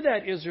I do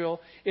that,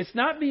 Israel, it's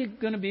not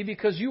going to be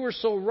because you were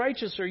so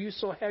righteous or you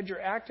so had your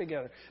act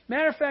together.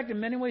 Matter of fact, in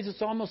many ways,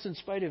 it's almost in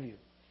spite of you.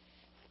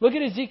 Look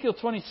at Ezekiel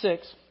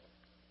 26.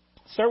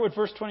 Start with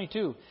verse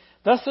 22.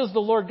 Thus says the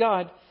Lord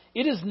God,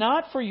 "It is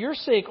not for your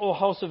sake, O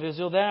house of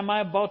Israel, that am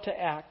I about to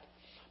act,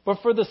 but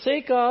for the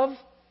sake of,"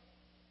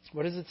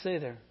 what does it say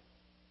there?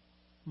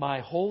 "My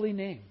holy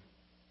name."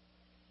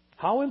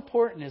 How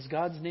important is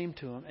God's name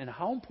to Him, and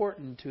how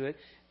important to it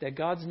that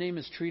God's name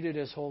is treated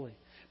as holy?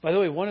 By the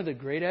way, one of the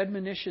great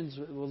admonitions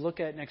we'll look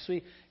at next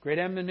week, great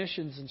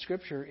admonitions in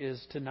Scripture,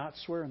 is to not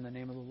swear in the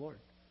name of the Lord,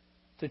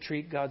 to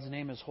treat God's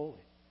name as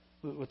holy.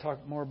 We'll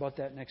talk more about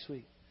that next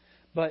week.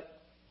 But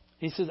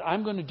He says,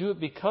 I'm going to do it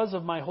because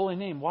of my holy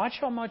name. Watch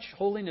how much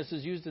holiness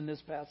is used in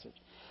this passage.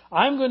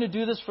 I'm going to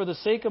do this for the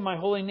sake of my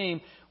holy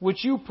name,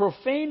 which you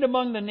profaned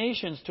among the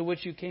nations to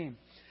which you came.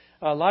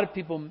 A lot of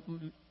people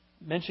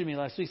mentioned me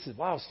last week, said,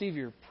 wow, Steve,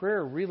 your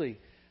prayer really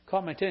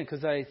caught my attention.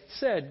 Because I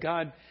said,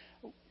 God,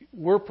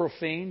 we're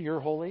profane, you're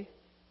holy.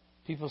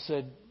 People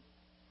said,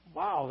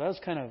 wow, that was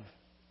kind of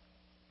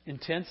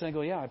intense. And I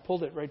go, yeah, I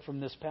pulled it right from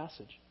this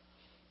passage.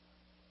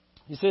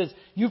 He says,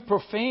 you've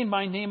profaned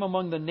my name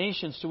among the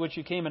nations to which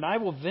you came, and I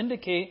will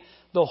vindicate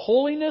the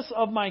holiness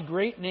of my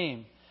great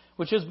name,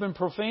 which has been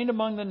profaned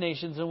among the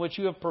nations, and which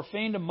you have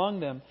profaned among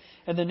them.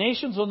 And the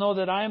nations will know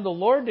that I am the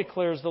Lord,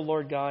 declares the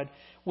Lord God,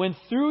 when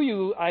through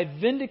you I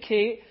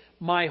vindicate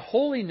my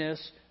holiness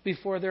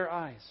before their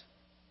eyes.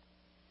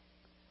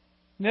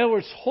 In other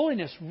words,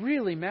 holiness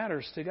really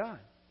matters to God.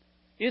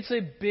 It's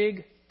a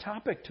big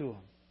topic to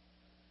Him.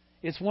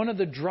 It's one of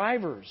the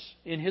drivers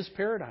in His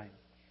paradigm,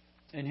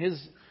 in His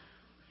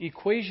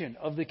equation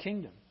of the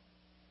kingdom.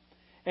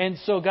 And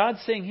so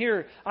God's saying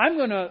here, I'm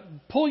going to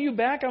pull you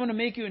back. I'm going to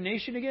make you a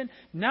nation again.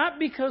 Not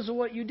because of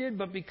what you did,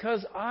 but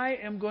because I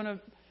am going to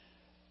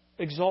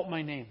exalt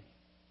my name.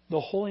 The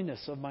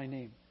holiness of my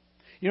name.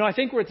 You know, I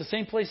think we're at the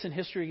same place in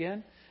history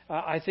again.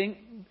 I think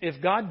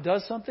if God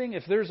does something,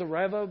 if there's a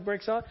revival that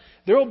breaks out,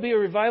 there will be a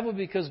revival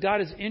because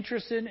God is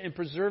interested in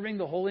preserving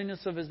the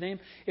holiness of His name.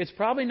 It's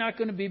probably not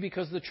going to be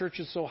because the church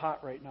is so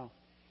hot right now.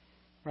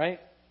 right?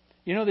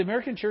 You know, the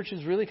American church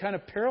is really kind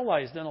of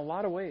paralyzed in a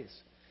lot of ways.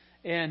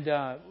 And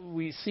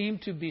we seem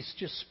to be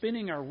just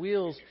spinning our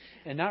wheels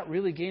and not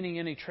really gaining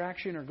any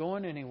traction or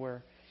going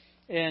anywhere.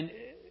 And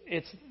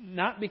it's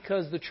not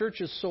because the church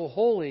is so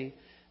holy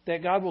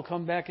that God will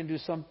come back and do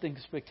something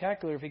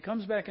spectacular. If He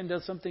comes back and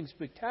does something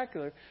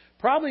spectacular,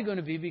 probably going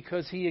to be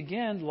because He,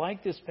 again,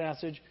 like this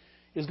passage,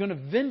 is going to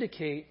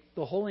vindicate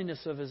the holiness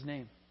of His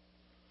name.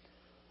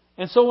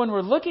 And so when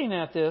we're looking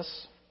at this,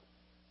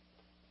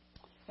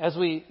 as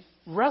we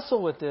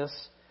wrestle with this,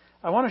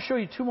 I want to show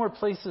you two more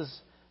places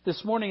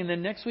this morning, and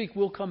then next week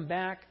we'll come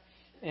back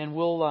and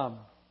we'll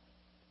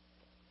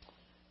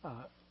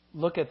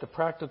look at the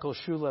practical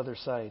shoe leather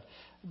side.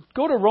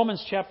 Go to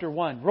Romans chapter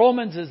 1.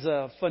 Romans is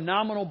a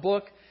phenomenal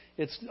book.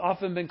 It's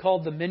often been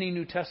called the mini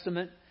New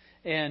Testament,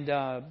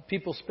 and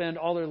people spend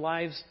all their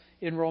lives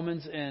in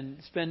Romans and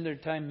spend their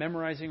time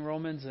memorizing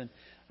Romans, and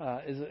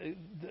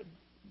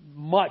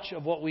much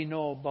of what we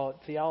know about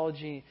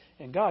theology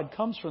and God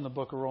comes from the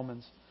book of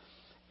Romans.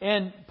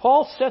 And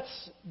Paul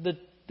sets the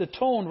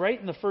tone right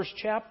in the first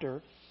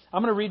chapter.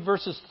 I'm going to read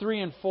verses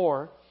 3 and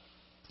 4.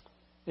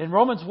 In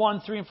Romans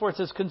 1, 3 and 4, it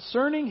says,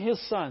 concerning His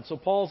Son. So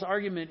Paul's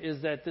argument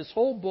is that this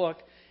whole book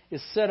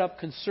is set up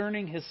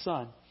concerning His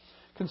Son.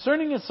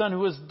 Concerning His Son, who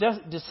was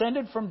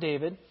descended from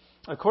David,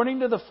 according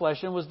to the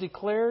flesh, and was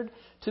declared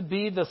to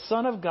be the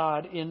Son of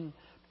God in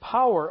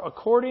power,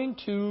 according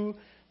to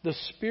the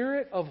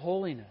Spirit of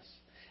holiness.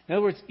 In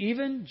other words,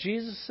 even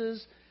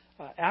Jesus'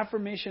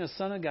 affirmation as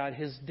Son of God,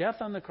 His death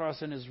on the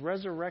cross and His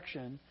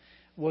resurrection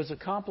was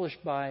accomplished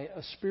by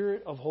a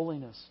spirit of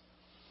holiness.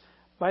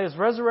 By His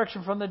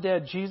resurrection from the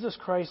dead, Jesus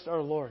Christ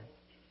our Lord.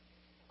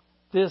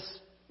 This,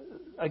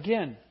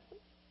 again,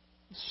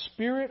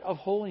 spirit of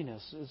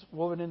holiness is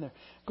woven in there.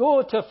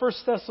 Go to 1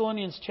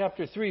 Thessalonians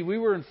chapter 3. We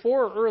were in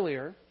 4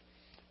 earlier,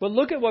 but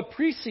look at what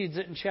precedes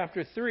it in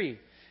chapter 3.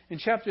 In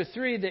chapter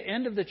 3, the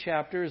end of the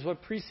chapter is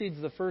what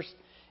precedes the first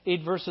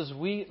 8 verses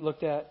we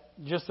looked at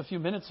just a few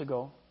minutes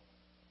ago.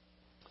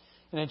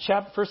 And in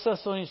 1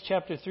 Thessalonians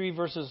chapter 3,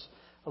 verses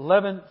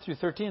 11 through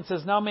 13, it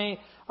says, now may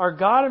our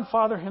God and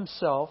Father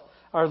Himself,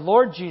 our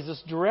Lord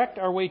Jesus, direct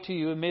our way to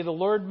you, and may the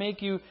Lord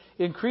make you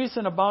increase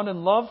and abound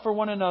in love for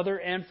one another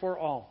and for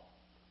all,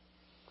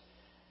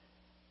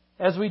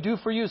 as we do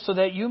for you, so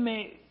that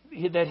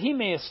He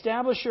may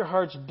establish your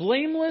hearts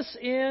blameless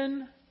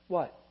in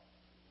what?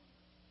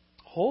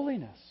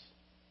 Holiness.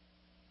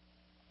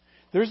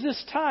 There's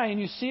this tie, and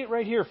you see it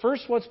right here.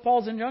 First, what's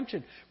Paul's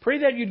injunction?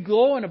 Pray that you'd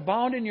glow and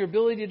abound in your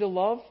ability to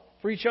love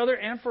for each other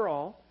and for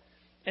all.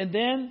 And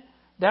then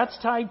that's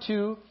tied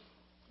to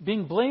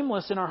being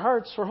blameless in our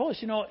hearts for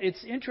holiness. You know,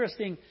 it's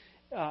interesting.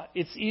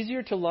 It's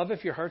easier to love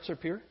if your hearts are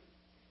pure.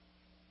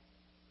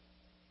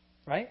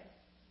 Right?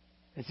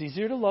 It's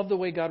easier to love the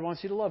way God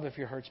wants you to love if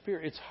your heart's pure.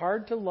 It's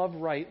hard to love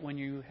right when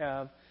you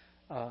have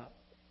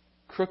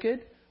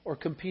crooked or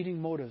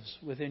competing motives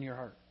within your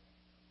heart.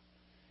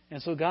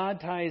 And so God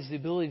ties the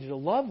ability to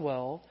love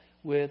well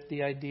with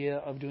the idea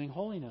of doing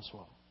holiness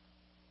well.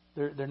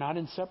 They're not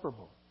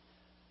inseparable.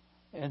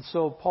 And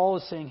so Paul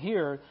is saying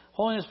here,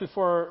 holiness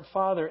before our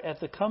Father at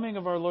the coming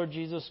of our Lord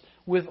Jesus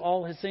with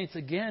all His saints.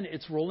 Again,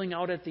 it's rolling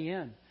out at the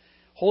end.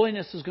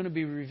 Holiness is going to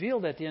be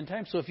revealed at the end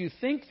time. So if you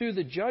think through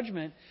the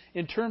judgment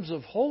in terms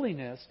of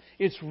holiness,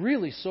 it's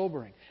really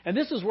sobering. And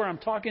this is where I'm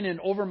talking in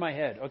over my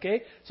head,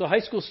 okay? So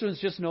high school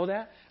students just know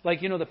that.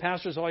 Like, you know, the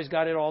pastor's always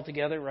got it all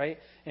together, right?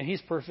 And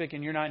he's perfect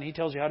and you're not, and he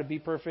tells you how to be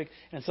perfect,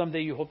 and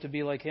someday you hope to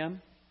be like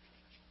him.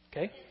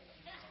 Okay?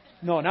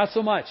 No, not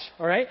so much,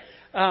 all right?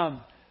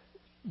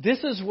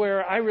 This is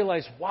where I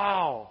realize,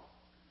 wow,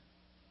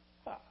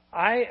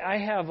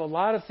 I have a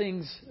lot of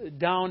things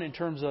down in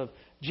terms of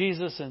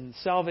Jesus and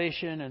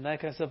salvation and that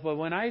kind of stuff. But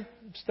when I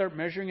start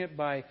measuring it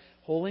by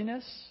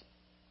holiness,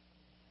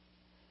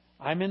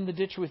 I'm in the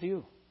ditch with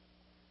you.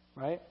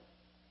 Right?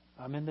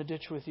 I'm in the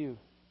ditch with you.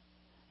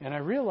 And I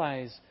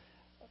realize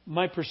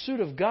my pursuit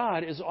of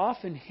God is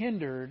often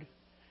hindered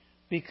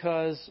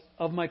because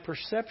of my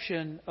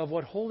perception of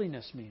what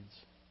holiness means.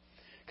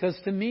 Because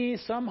to me,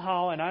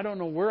 somehow, and I don't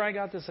know where I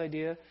got this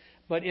idea,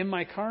 but in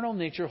my carnal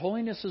nature,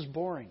 holiness is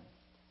boring.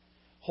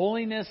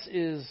 Holiness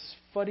is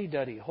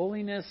fuddy-duddy.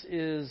 Holiness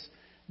is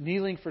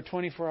kneeling for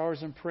 24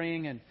 hours and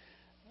praying and,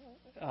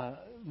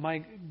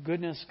 my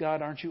goodness,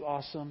 God, aren't you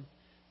awesome?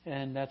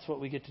 And that's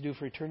what we get to do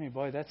for eternity.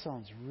 Boy, that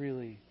sounds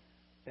really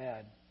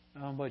bad.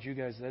 I don't know about you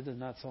guys. That does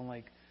not sound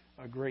like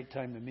a great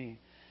time to me.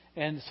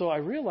 And so I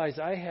realize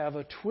I have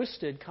a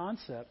twisted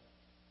concept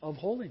of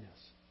holiness.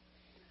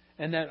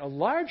 And that a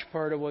large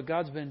part of what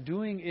God's been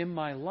doing in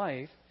my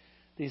life,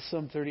 these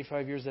some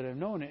 35 years that I've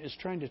known it, is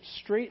trying to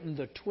straighten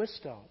the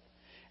twist out.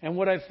 And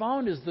what I've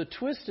found is the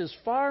twist is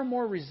far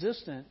more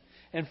resistant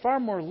and far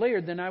more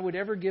layered than I would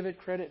ever give it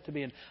credit to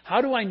being.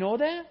 How do I know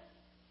that?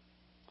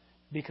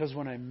 Because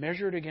when I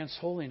measure it against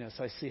holiness,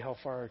 I see how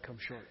far I come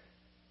short.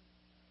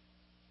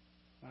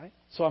 Right?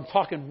 So I'm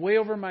talking way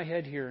over my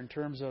head here in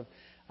terms of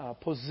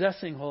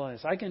possessing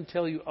holiness. I can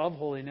tell you of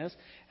holiness,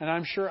 and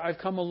I'm sure I've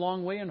come a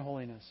long way in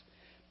holiness.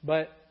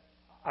 But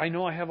I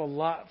know I have a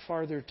lot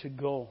farther to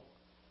go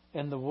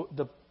and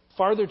the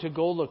farther to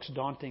go looks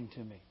daunting to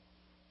me.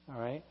 All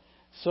right?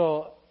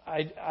 So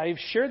I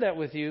share that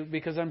with you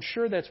because I'm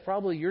sure that's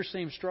probably your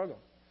same struggle.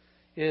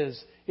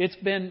 It's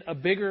been a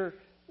bigger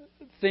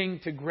thing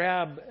to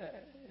grab.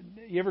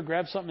 You ever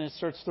grab something and it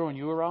starts throwing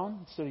you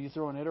around instead of you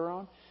throwing it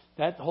around?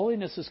 That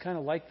holiness is kind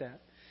of like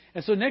that.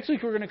 And so next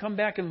week we're going to come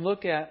back and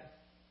look at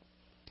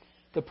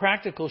the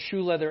practical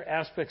shoe leather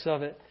aspects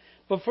of it.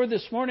 But for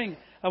this morning,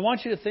 I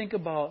want you to think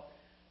about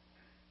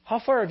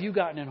how far have you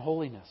gotten in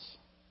holiness?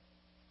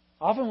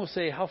 Often we'll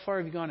say, how far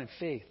have you gone in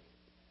faith?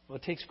 Well,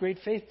 it takes great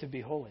faith to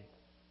be holy.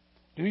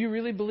 Do you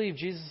really believe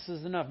Jesus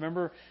is enough?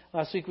 Remember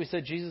last week we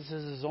said Jesus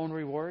is his own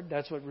reward?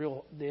 That's what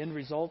the end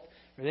result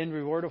or the end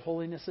reward of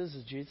holiness is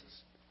Jesus.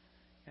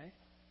 Okay?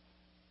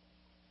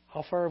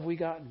 How far have we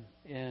gotten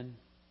in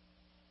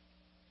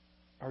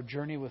our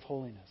journey with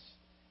holiness?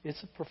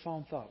 It's a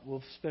profound thought.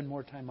 We'll spend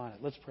more time on it.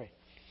 Let's pray.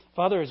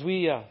 Father, as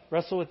we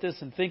wrestle with this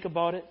and think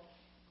about it,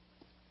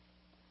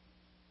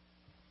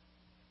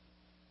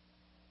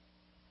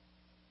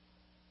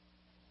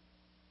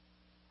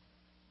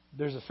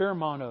 there's a fair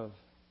amount of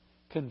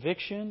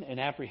conviction and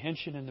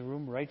apprehension in the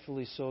room,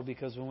 rightfully so,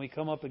 because when we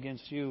come up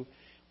against you,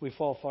 we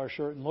fall far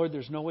short. And Lord,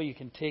 there's no way you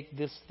can take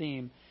this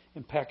theme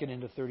and pack it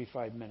into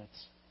 35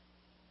 minutes.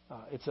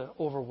 It's an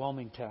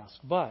overwhelming task.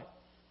 But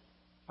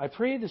I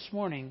pray this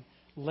morning,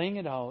 laying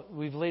it out,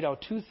 we've laid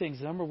out two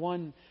things. Number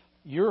one,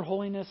 your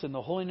holiness and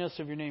the holiness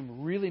of your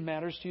name really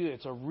matters to you.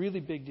 It's a really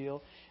big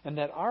deal. And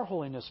that our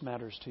holiness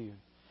matters to you.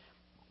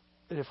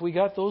 And if we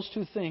got those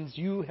two things,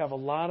 you have a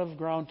lot of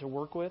ground to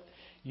work with.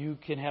 You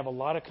can have a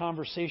lot of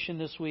conversation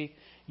this week.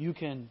 You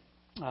can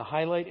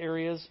highlight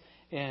areas.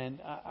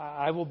 And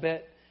I will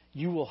bet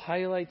you will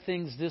highlight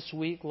things this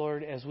week,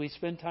 Lord, as we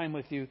spend time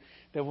with you,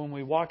 that when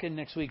we walk in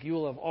next week, you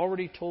will have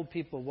already told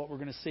people what we're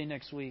going to say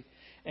next week.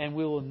 And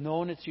we will have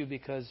known it's you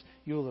because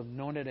you will have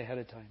known it ahead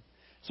of time.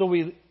 So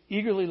we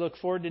eagerly look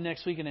forward to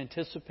next week and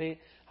anticipate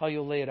how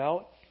you'll lay it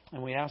out.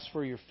 And we ask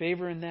for your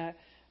favor in that.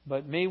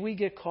 But may we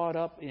get caught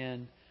up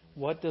in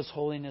what does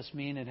holiness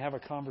mean and have a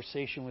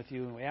conversation with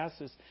you. And we ask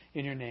this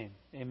in your name.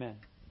 Amen.